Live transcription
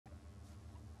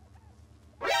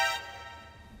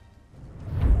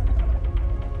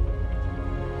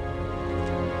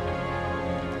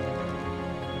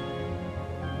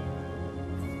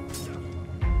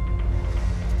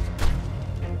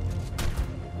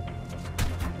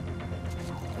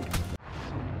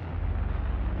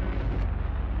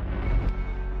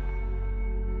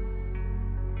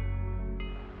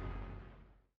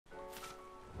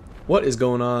What is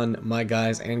going on, my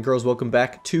guys and girls? Welcome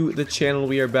back to the channel.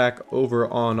 We are back over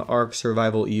on Ark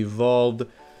Survival Evolved.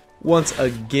 Once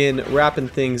again, wrapping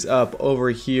things up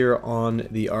over here on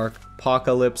the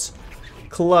ARKpocalypse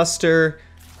cluster.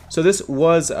 So this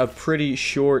was a pretty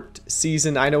short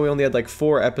season. I know we only had like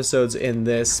 4 episodes in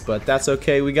this, but that's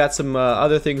okay. We got some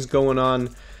other things going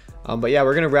on. But yeah,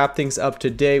 we're going to wrap things up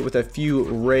today with a few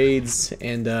raids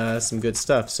and some good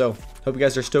stuff. So, hope you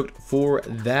guys are stoked for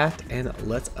that, and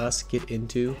let us get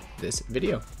into this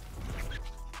video.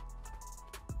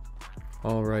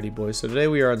 Alrighty, boys. So today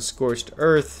we are on Scorched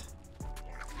Earth,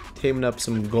 taming up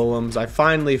some golems. I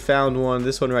finally found one.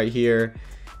 This one right here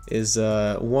is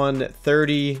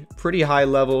 130, pretty high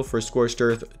level for Scorched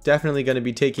Earth. Definitely going to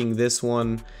be taking this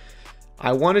one.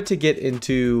 I wanted to get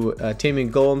into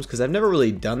taming golems because I've never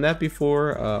really done that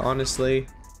before, honestly.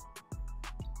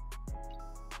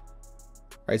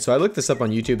 Alright, so I looked this up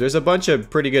on YouTube. There's a bunch of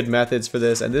pretty good methods for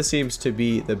this, and this seems to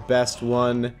be the best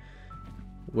one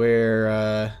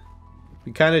where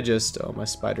we kind of just... Oh, my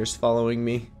spider's following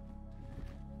me.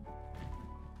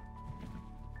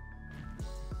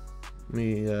 Let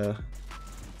me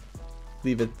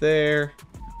leave it there.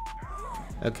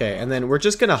 Okay, and then we're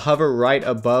just gonna hover right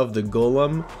above the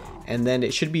golem, and then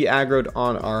it should be aggroed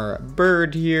on our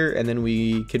bird here, and then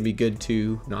we can be good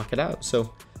to knock it out.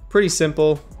 So, pretty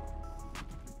simple.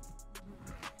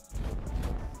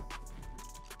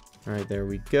 Alright, there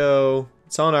we go.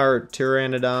 It's on our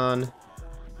Pteranodon,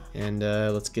 and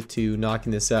let's get to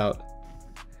knocking this out.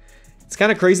 It's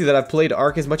kind of crazy that I've played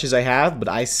Ark as much as I have, but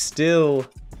I've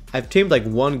tamed like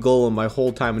 1 golem my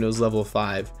whole time and it was level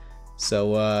 5.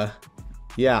 So,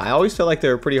 yeah, I always felt like they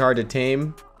were pretty hard to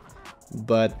tame,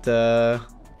 but,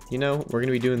 you know, we're going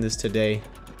to be doing this today.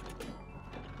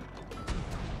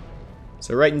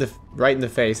 So right in the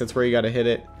face, that's where you got to hit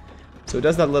it. So it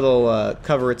does that little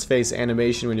cover its face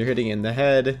animation when you're hitting it in the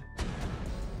head.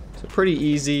 So pretty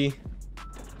easy.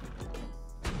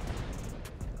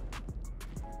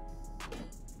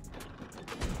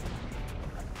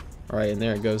 Alright, and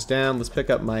there it goes down. Let's pick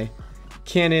up my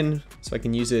cannon so I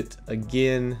can use it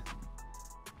again.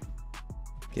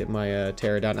 Get my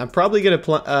Pteranodon. I'm probably going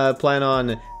to plan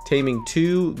on taming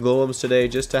 2 golems today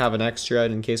just to have an extra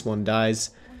in case one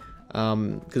dies.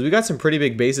 Because we got some pretty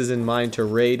big bases in mind to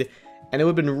raid. And it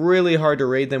would have been really hard to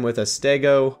raid them with a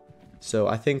stego. So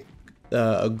I think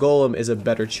a golem is a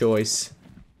better choice.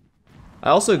 I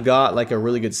also got like a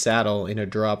really good saddle in a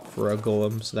drop for a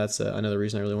golem. So that's another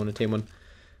reason I really want to tame one.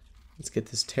 Let's get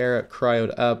this Terra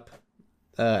cryoed up.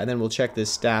 And then we'll check the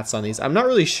stats on these. I'm not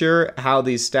really sure how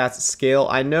these stats scale.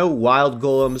 I know wild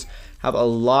golems have a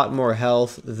lot more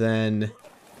health than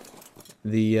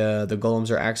the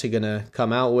golems are actually gonna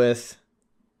come out with,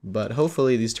 but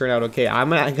hopefully these turn out okay.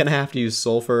 I'm gonna have to use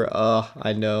sulfur.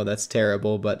 I know that's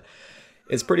terrible, but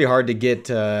it's pretty hard to get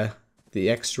the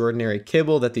extraordinary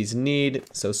kibble that these need.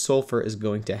 So sulfur is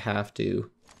going to have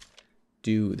to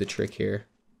do the trick here.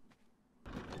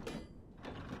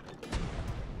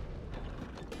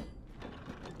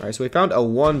 Alright, so we found a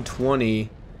 120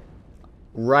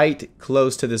 right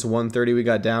close to this 130 we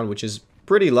got down, which is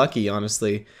pretty lucky,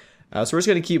 honestly. So we're just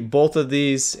going to keep both of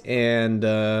these, and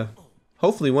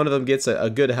hopefully one of them gets a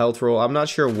good health roll. I'm not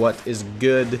sure what is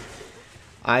good.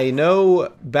 I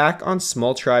know back on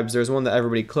Small Tribes, there's one that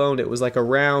everybody cloned. It was like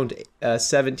around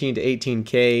 17 to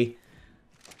 18k.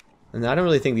 And I don't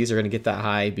really think these are going to get that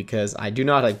high because I do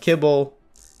not have kibble.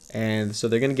 And so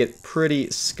they're going to get pretty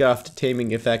scuffed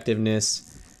taming effectiveness.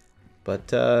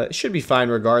 But it should be fine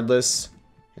regardless.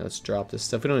 Yeah, let's drop this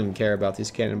stuff. We don't even care about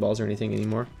these cannonballs or anything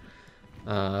anymore.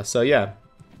 So yeah,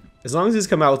 as long as these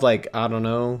come out with like, I don't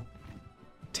know,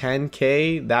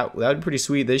 10k, that would be pretty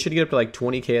sweet. They should get up to like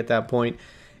 20k at that point,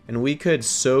 and we could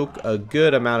soak a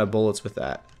good amount of bullets with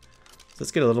that. So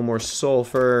let's get a little more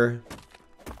sulfur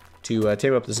to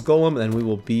tame up this golem, and then we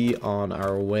will be on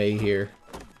our way here.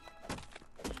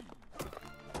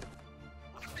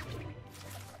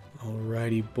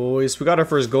 Alrighty, boys, we got our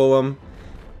first golem,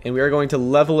 and we are going to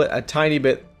level it a tiny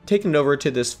bit, taking it over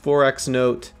to this 4x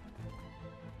note.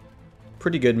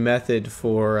 Pretty good method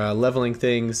for leveling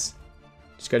things.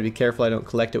 Just gotta be careful I don't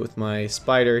collect it with my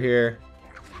spider here.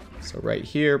 So right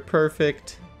here,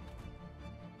 perfect.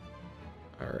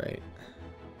 Alright.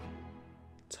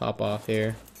 Let's hop off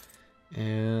here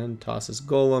and toss this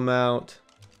golem out.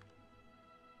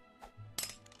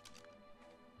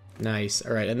 Nice.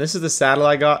 Alright, and this is the saddle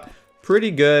I got.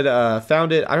 Pretty good.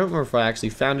 Found it. I don't remember if I actually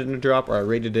found it in a drop or I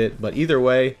raided it, but either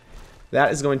way,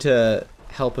 that is going to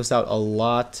help us out a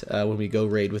lot when we go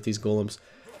raid with these golems.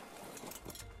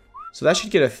 So that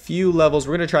should get a few levels.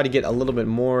 We're going to try to get a little bit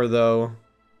more, though.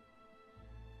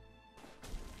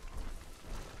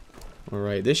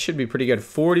 Alright, this should be pretty good.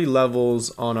 40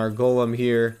 levels on our golem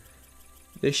here.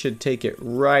 This should take it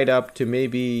right up to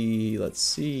maybe, let's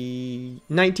see,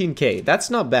 19k. That's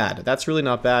not bad. That's really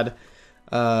not bad.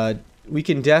 We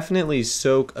can definitely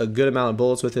soak a good amount of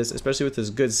bullets with this, especially with this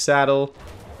good saddle.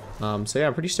 So yeah,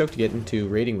 I'm pretty stoked to get into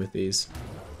raiding with these.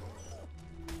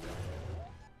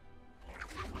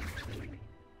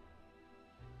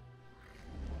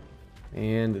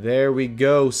 And there we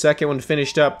go. Second one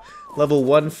finished up. Level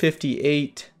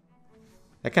 158.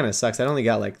 That kind of sucks. I only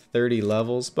got like 30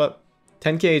 levels, but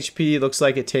 10k HP looks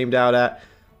like it tamed out at.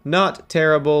 Not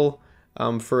terrible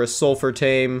for a sulfur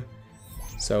tame.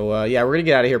 So yeah, we're gonna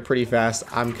get out of here pretty fast.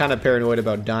 I'm kind of paranoid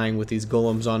about dying with these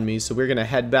golems on me, so we're gonna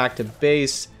head back to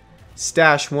base,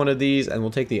 stash one of these, and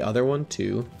we'll take the other one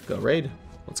to go raid.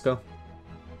 Let's go.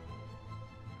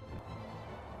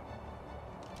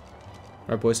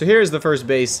 Alright boys, so here's the first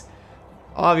base.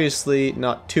 Obviously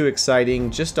not too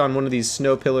exciting, just on one of these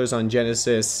snow pillars on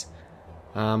Genesis.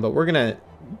 But we're gonna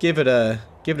give it a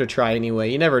try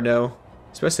anyway. You never know.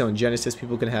 Especially on Genesis,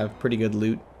 people can have pretty good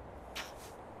loot.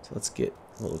 So let's get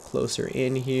a little closer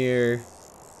in here.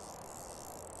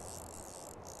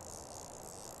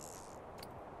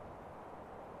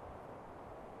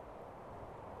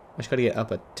 I just gotta get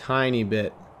up a tiny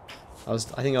bit. I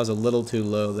think I was a little too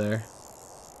low there.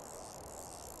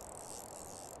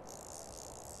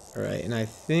 Alright, and I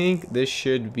think this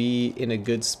should be in a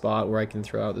good spot where I can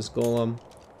throw out this golem.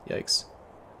 Yikes.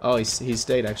 Oh, he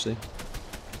stayed actually.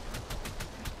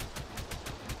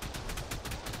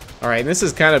 Alright, and this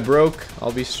is kind of broke.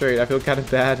 I'll be straight. I feel kind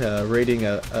of bad raiding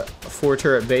a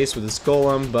 4-turret base with this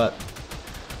golem, but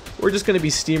we're just going to be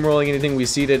steamrolling anything we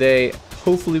see today.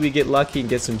 Hopefully we get lucky and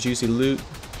get some juicy loot.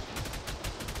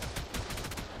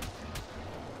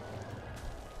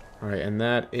 Alright, and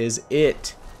that is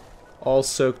it. All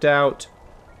soaked out.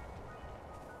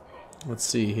 Let's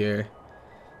see here.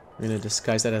 We're going to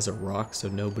disguise that as a rock so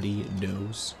nobody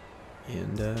knows.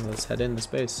 And let's head into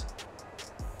space.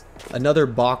 Another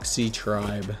boxy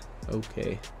tribe.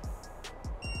 Okay.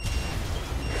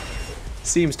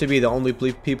 Seems to be the only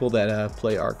people that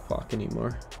play ARKpoc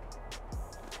anymore.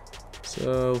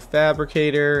 So,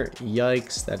 fabricator.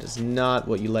 Yikes, that is not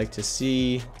what you like to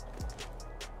see.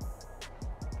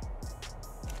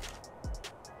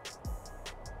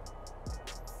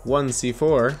 One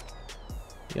C4.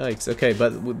 Yikes. Okay,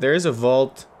 but there is a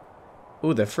vault.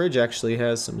 Ooh, the fridge actually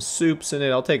has some soups in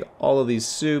it. I'll take all of these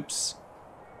soups.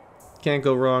 Can't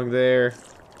go wrong there.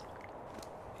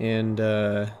 And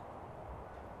I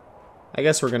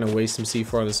guess we're gonna waste some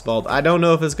C4 on this vault. I don't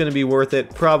know if it's gonna be worth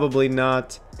it. Probably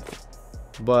not.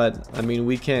 But I mean,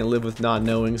 we can't live with not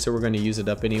knowing, so we're gonna use it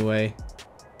up anyway.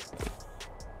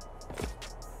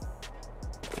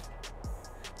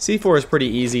 C4 is pretty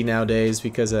easy nowadays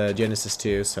because of Genesis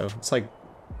 2, so it's like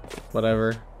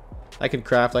whatever. I could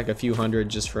craft like a few hundred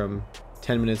just from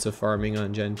 10 minutes of farming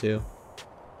on Gen 2.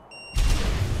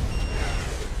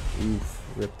 Oof,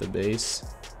 rip the base.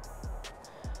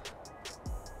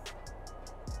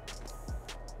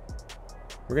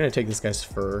 We're gonna take this guy's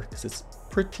fur because it's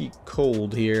pretty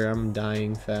cold here. I'm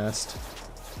dying fast.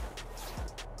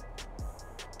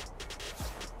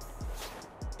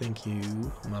 Thank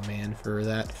you, my man, for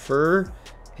that fur.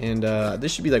 And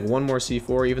this should be like one more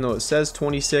C4, even though it says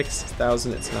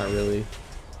 26,000, it's not really.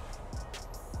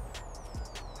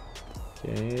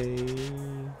 Okay.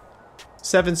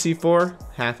 7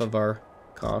 C4, half of our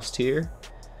cost here.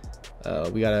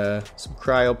 We got some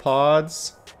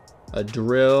cryopods, a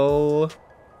drill.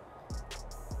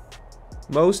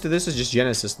 Most of this is just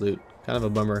Genesis loot. Kind of a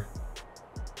bummer.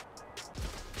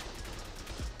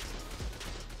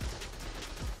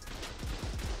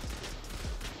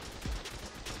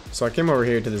 So I came over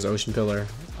here to this ocean pillar.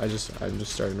 I'm just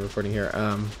starting recording here.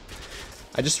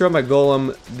 I just threw out my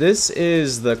golem. This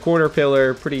is the corner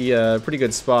pillar, pretty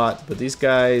good spot. But these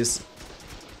guys,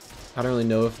 I don't really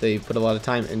know if they put a lot of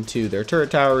time into their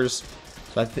turret towers.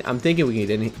 So I'm thinking we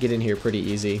can get in here pretty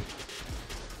easy.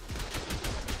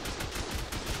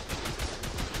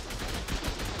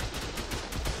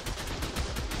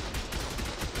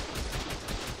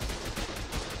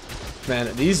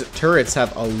 Man, these turrets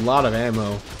have a lot of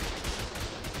ammo.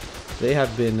 They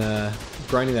have been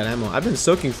grinding that ammo. I've been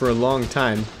soaking for a long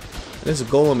time. And this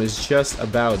golem is just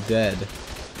about dead.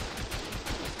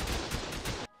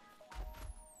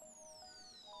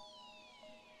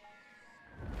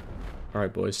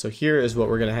 Alright boys, so here is what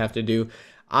we're going to have to do.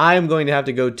 I'm going to have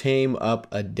to go tame up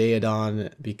a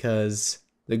Daedon because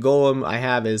the golem I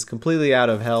have is completely out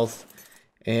of health.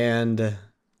 And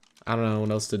I don't know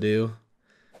what else to do.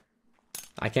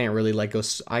 I can't really like go.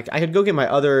 I could go get my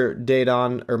other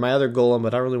Daedon or my other Golem,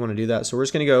 but I don't really want to do that. So we're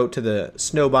just gonna go to the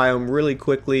snow biome really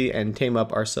quickly and tame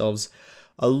up ourselves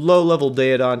a low-level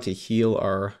Daedon to heal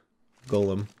our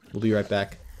Golem. We'll be right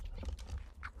back.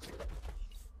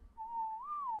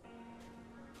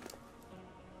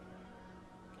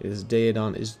 His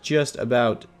Daedon is just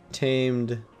about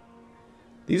tamed.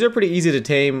 These are pretty easy to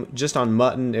tame just on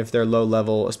mutton if they're low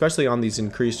level, especially on these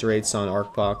increased rates on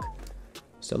ARKpoc.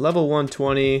 So level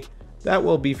 120, that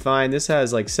will be fine. This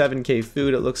has like 7k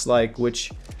food it looks like,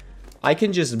 which I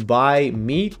can just buy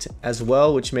meat as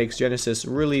well, which makes Genesis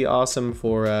really awesome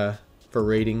for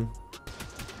raiding.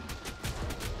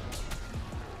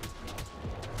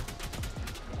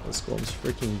 This golem's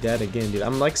freaking dead again, dude.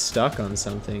 I'm like stuck on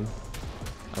something.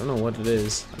 I don't know what it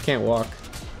is. I can't walk.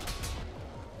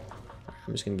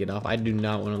 I'm just gonna get off. I do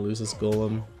not want to lose this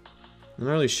golem. I'm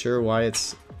not really sure why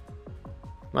it's...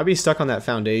 Might be stuck on that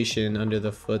foundation under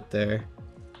the foot there.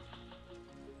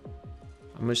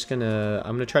 I'm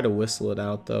gonna try to whistle it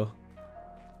out though.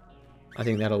 I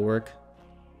think that'll work.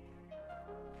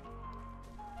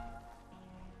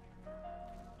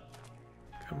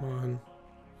 Come on.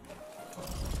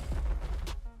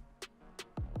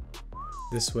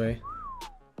 This way.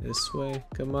 This way.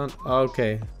 Come on.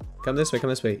 Okay. Come this way, come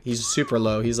this way. He's super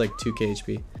low. He's like 2k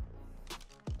HP.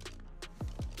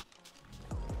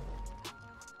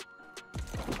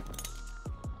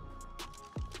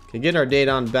 Okay, get our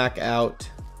Daedon back out.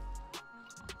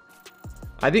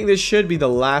 I think this should be the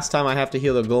last time I have to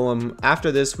heal the golem.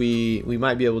 After this, we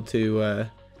might be able to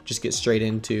just get straight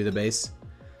into the base.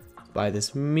 Buy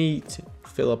this meat,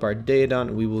 fill up our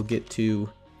Daedon, we will get to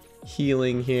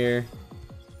healing here.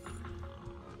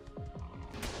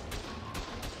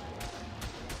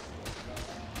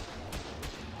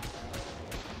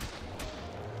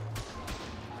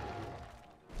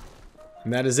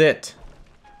 And that is it.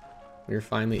 We're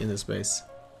finally in this base.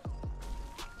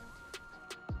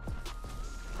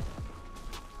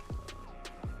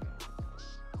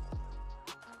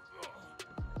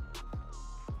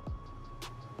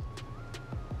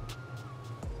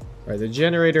 Alright, the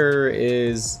generator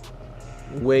is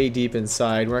way deep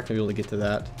inside. We're not gonna be able to get to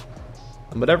that.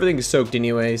 But everything is soaked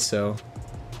anyway, so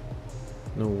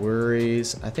no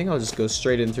worries. I think I'll just go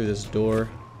straight in through this door.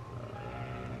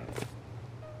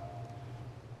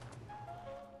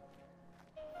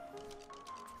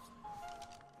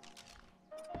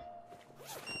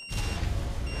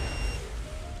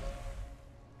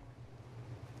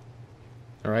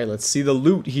 Alright, let's see the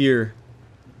loot here.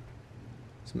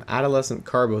 Some adolescent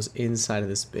carbos inside of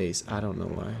this base. I don't know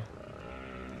why.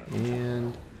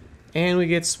 And we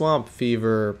get swamp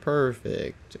fever.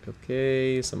 Perfect.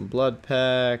 Okay, some blood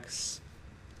packs.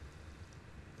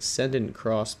 Ascendant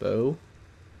crossbow.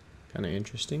 Kind of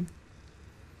interesting.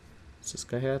 What's this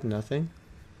guy have? Nothing.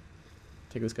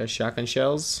 Take this guy's shotgun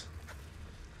shells.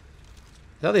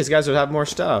 I thought these guys would have more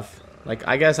stuff. Like,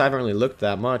 I guess I haven't really looked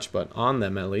that much, but on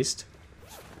them at least.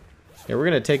 Yeah, we're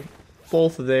gonna take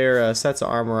both of their sets of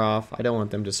armor off. I don't want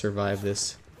them to survive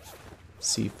this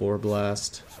C4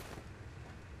 blast.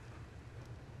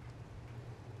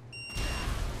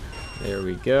 There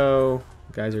we go.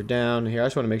 Guys are down here. I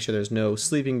just want to make sure there's no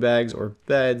sleeping bags or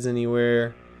beds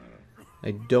anywhere.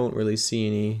 I don't really see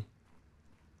any.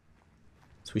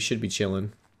 So we should be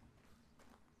chilling.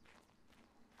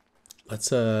 Let's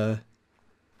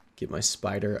get my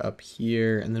spider up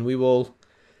here, and then we will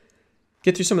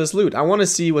get through some of this loot. I want to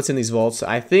see what's in these vaults.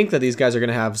 I think that these guys are going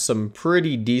to have some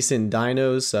pretty decent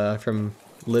dinos from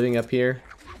living up here.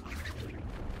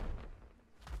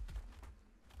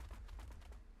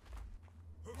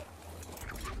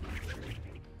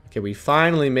 Okay, we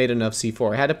finally made enough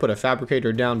C4. I had to put a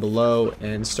fabricator down below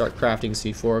and start crafting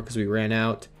C4 because we ran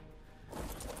out.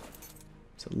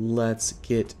 So let's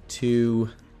get to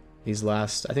these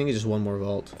last... I think it's just one more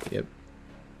vault. Yep.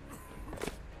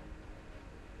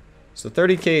 So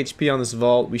 30k HP on this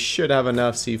vault. We should have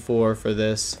enough C4 for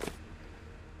this.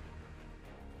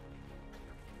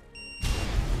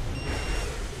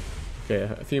 Okay,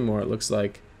 a few more it looks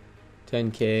like.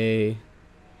 10k.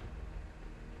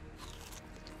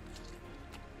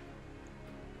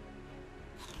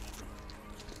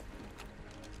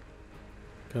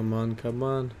 Come on, come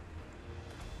on.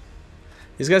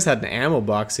 These guys had an ammo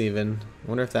box even. I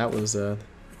wonder if that was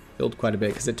filled quite a bit,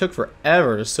 because it took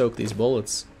forever to soak these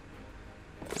bullets.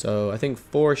 So I think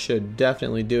 4 should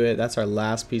definitely do it. That's our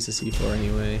last piece of C4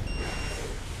 anyway.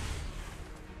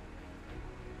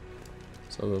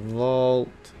 So the vault.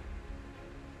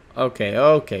 Okay,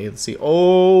 okay, let's see.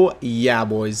 Oh, yeah,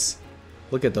 boys.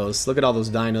 Look at those. Look at all those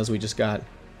dinos we just got.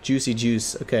 Juicy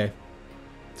juice. Okay.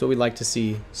 That's what we like to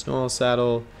see. Snowball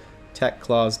saddle, tech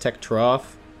claws, tech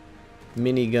trough,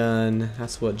 minigun.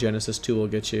 That's what Genesis 2 will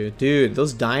get you. Dude,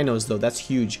 those dinos though, that's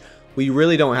huge. We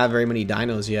really don't have very many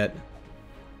dinos yet.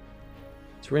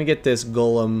 So we're gonna get this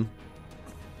golem.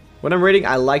 When I'm raiding,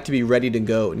 I like to be ready to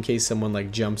go in case someone like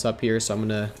jumps up here. So I'm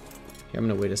gonna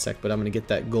wait a sec, but I'm gonna get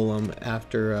that golem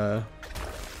after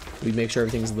we make sure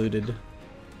everything's looted.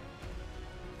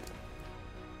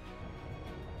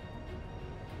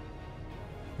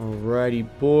 Alrighty,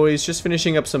 boys, just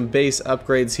finishing up some base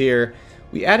upgrades here.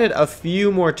 We added a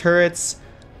few more turrets,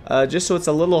 just so it's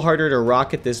a little harder to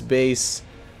rocket this base.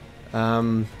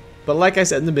 But like I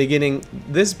said in the beginning,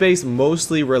 this base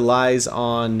mostly relies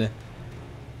on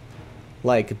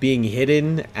like being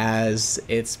hidden as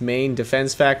its main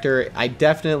defense factor. I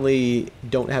definitely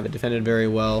don't have it defended very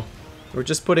well. We're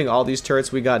just putting all these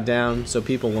turrets we got down so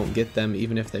people won't get them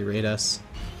even if they raid us.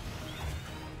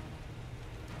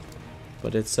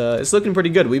 But it's looking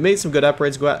pretty good. We made some good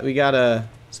upgrades. We got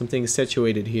some things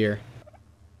situated here.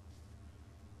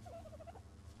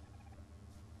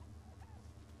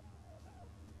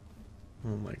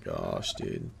 Oh my gosh,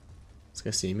 dude. This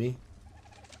guy see me?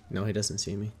 No, he doesn't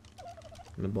see me.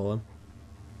 I'm gonna bowl him.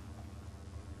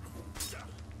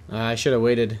 I should have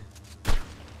waited.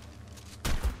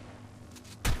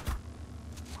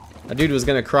 That dude was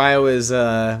gonna cryo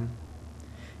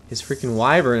his freaking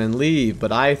wyvern and leave,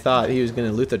 but I thought he was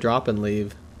gonna loot the drop and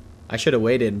leave. I should have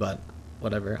waited, but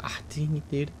whatever. Ah, dang it,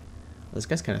 dude. Well, this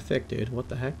guy's kind of thick, dude. What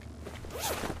the heck?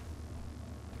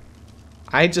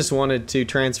 I just wanted to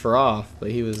transfer off,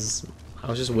 but I was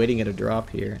just waiting at a drop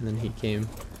here, and then he came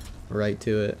right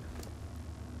to it.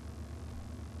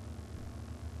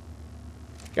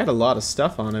 Got a lot of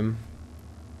stuff on him.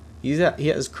 He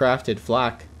has crafted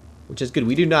flak, which is good.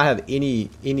 We do not have any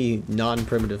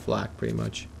non-primitive flak, pretty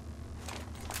much.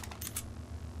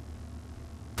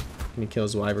 Gonna kill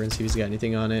his wyvern and see if he's got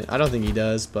anything on it. I don't think he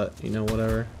does, but you know,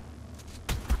 whatever.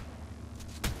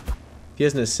 If he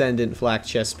has an ascendant flak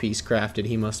chest piece crafted,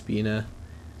 he must be in a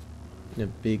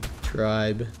big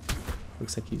tribe.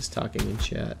 Looks like he's talking in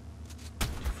chat.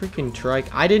 Freaking trike!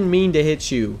 I didn't mean to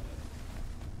hit you.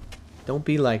 Don't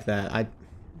be like that.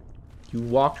 You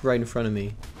walked right in front of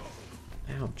me.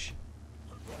 Ouch.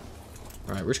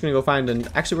 Alright, we're just gonna go find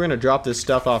actually we're gonna drop this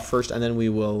stuff off first, and then we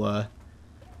will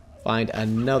find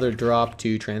another drop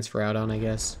to transfer out on, I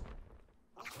guess.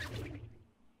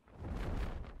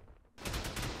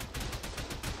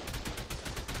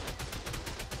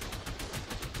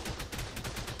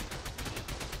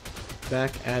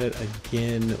 Back at it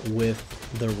again with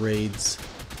the raids.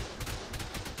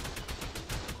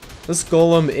 This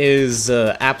golem is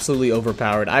absolutely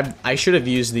overpowered. I should have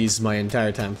used these my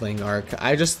entire time playing Ark.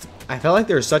 I felt like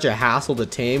they were such a hassle to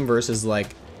tame versus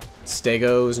like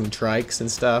stegos and trikes and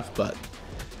stuff, but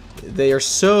they are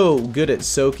so good at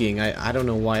soaking. I don't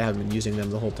know why I haven't been using them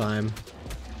the whole time.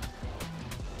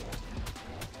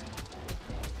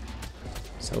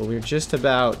 So we're just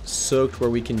about soaked where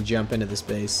we can jump into this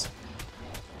base.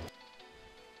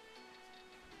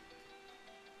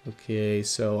 Okay,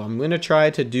 so I'm gonna try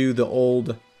to do the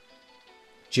old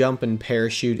jump and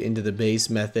parachute into the base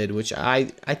method, which I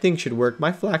think should work.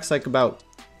 My flak's like about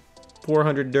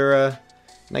 400 Dura,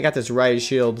 and I got this riot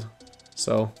shield,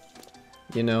 so,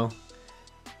 you know.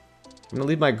 I'm gonna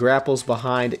leave my grapples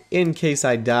behind in case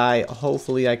I die.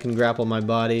 Hopefully I can grapple my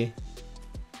body.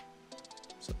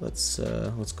 So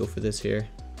let's go for this here.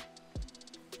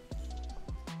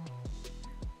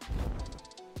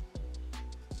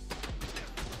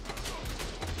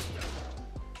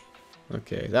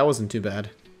 Okay, that wasn't too bad.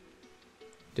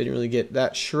 Didn't really get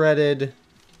that shredded.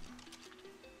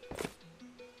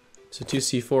 So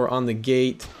 2C4 on the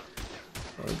gate.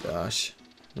 Oh gosh.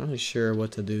 Not really sure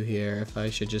what to do here. If I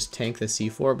should just tank the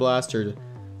C4 blast or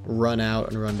run out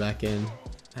and run back in.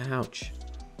 Ouch.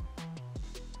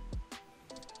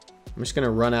 I'm just gonna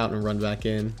run out and run back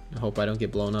in. I hope I don't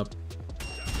get blown up.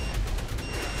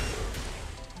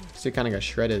 Still kind of got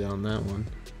shredded on that one.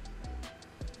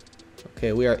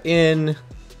 Okay, we are in.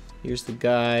 Here's the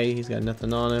guy. He's got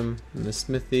nothing on him. And the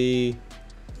smithy.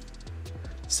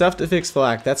 Stuff to fix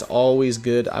flak. That's always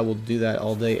good. I will do that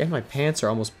all day. And my pants are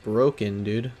almost broken,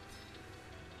 dude.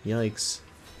 Yikes.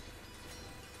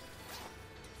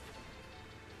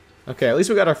 Okay, at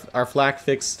least we got our flak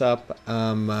fixed up.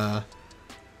 We'll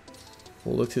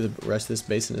look through the rest of this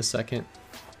base in a second.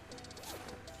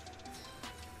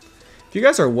 If you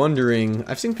guys are wondering,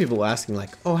 I've seen people asking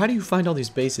like, oh, how do you find all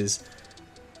these bases?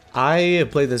 I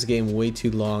have played this game way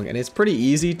too long, and it's pretty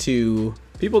easy to...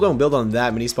 People don't build on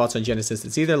that many spots on Genesis.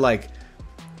 It's either like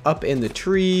up in the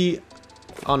tree,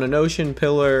 on an ocean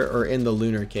pillar, or in the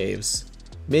lunar caves.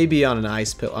 Maybe on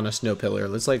on a snow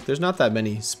pillar. It's like there's not that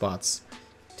many spots.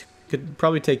 Could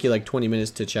probably take you like 20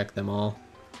 minutes to check them all.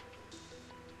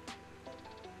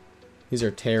 These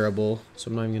are terrible, so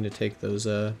I'm not even going to take those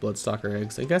Bloodstalker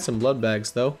eggs. They got some blood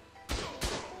bags though.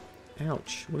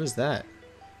 Ouch! What is that?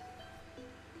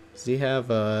 Does he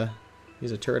have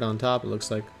he's a turret on top? It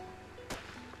looks like.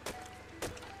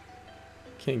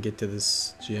 Can't get to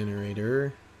this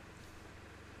generator.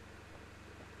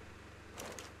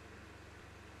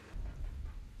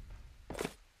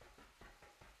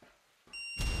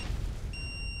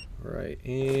 Alright,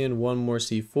 and one more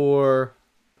C4.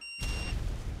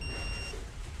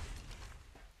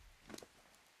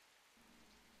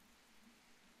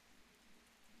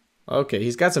 Okay,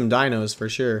 he's got some dinos for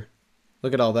sure.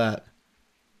 Look at all that.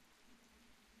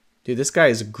 Dude, this guy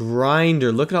is a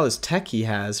grinder. Look at all this tech he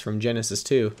has from Genesis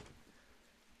 2.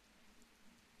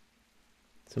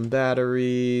 Some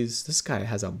batteries. This guy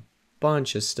has a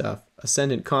bunch of stuff.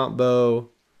 Ascendant combo.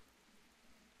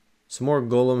 Some more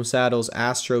golem saddles.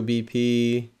 Astro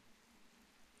BP.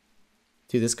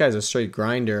 Dude, this guy's a straight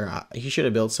grinder. He should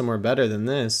have built somewhere better than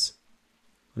this.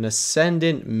 An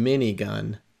Ascendant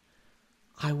minigun.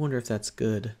 I wonder if that's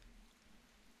good.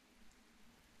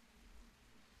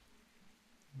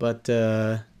 But,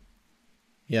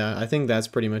 yeah, I think that's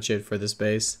pretty much it for this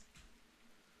base.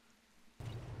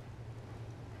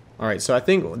 Alright, so I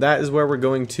think that is where we're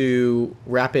going to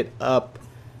wrap it up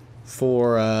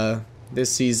for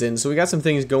this season. So we got some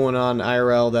things going on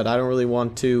IRL that I don't really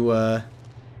want to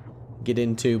get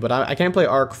into. But I can't play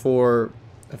Ark for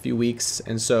a few weeks.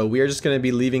 And so we are just going to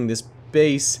be leaving this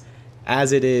base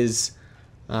as it is.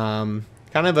 Kind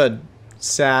of a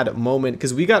sad moment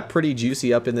because we got pretty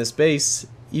juicy up in this base.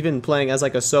 Even playing as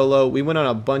like a solo, we went on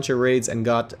a bunch of raids and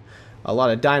got a lot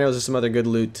of dinos or some other good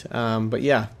loot. But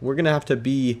yeah, we're gonna have to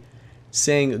be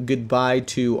saying goodbye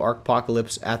to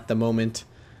ARKpocalypse at the moment,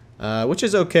 which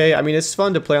is okay. I mean, it's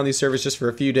fun to play on these servers just for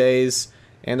a few days,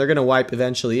 and they're gonna wipe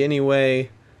eventually anyway.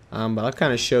 But I'll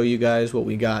kind of show you guys what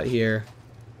we got here.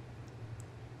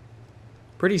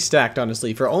 Pretty stacked,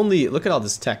 honestly. For only, look at all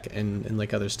this tech and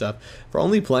like other stuff. For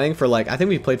only playing for like, I think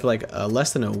we played for like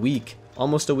less than a week,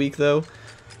 almost a week though.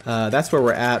 That's where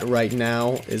we're at right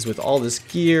now, is with all this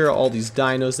gear, all these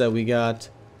dinos that we got.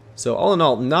 So all in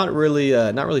all, not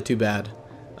really too bad.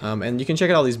 And you can check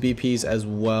out all these BPs as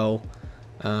well.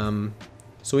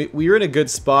 So we're in a good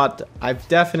spot. I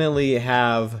definitely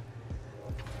have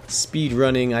speed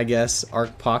running, I guess,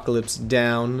 ARKpocalypse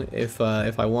down if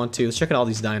I want to. Let's check out all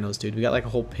these dinos, dude. We got like a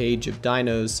whole page of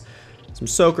dinos, some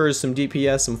soakers, some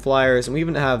DPS, some flyers, and we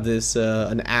even have this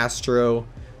an Astro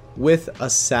with a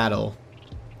saddle,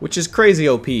 which is crazy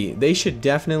OP. They should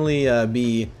definitely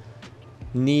be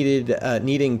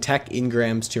needing tech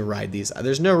engrams to ride these.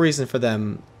 There's no reason for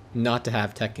them not to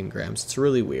have tech engrams. It's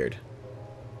really weird.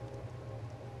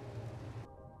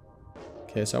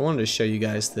 Okay, so I wanted to show you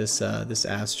guys this this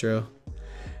Astro.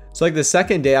 So like the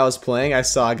second day I was playing, I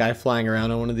saw a guy flying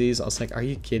around on one of these. I was like, are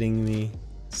you kidding me?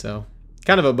 So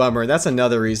kind of a bummer. That's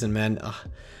another reason, man.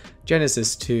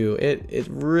 Genesis 2, it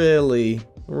really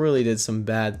did some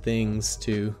bad things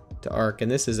to Ark, and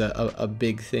this is a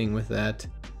big thing with that.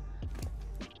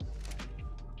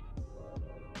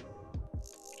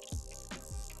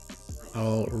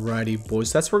 Alrighty,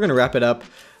 boys, that's where we're gonna wrap it up.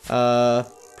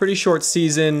 Pretty short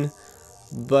season,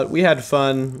 but we had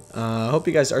fun. Hope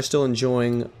you guys are still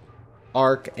enjoying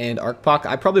Ark and ARKpoc.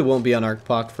 I probably won't be on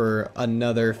ARKpoc for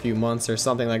another few months or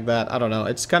something like that. I don't know.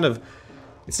 It's kind of,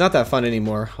 it's not that fun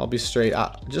anymore. I'll be straight.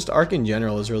 Just Ark in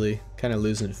general is really kind of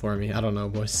losing it for me. I don't know,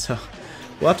 boys. So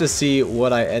we'll have to see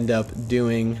what I end up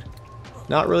doing.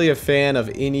 Not really a fan of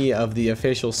any of the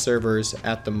official servers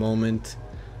at the moment.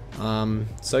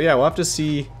 So yeah, we'll have to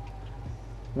see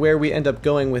where we end up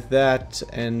going with that,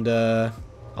 and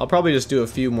I'll probably just do a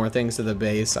few more things to the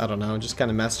base. I don't know, just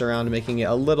kind of mess around, making it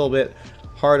a little bit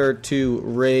harder to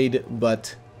raid,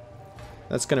 but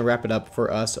that's going to wrap it up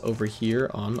for us over here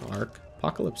on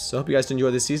ARKpocalypse. So I hope you guys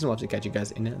enjoyed this season. We'll have to catch you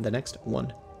guys in the next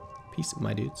one. Peace,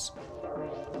 my dudes.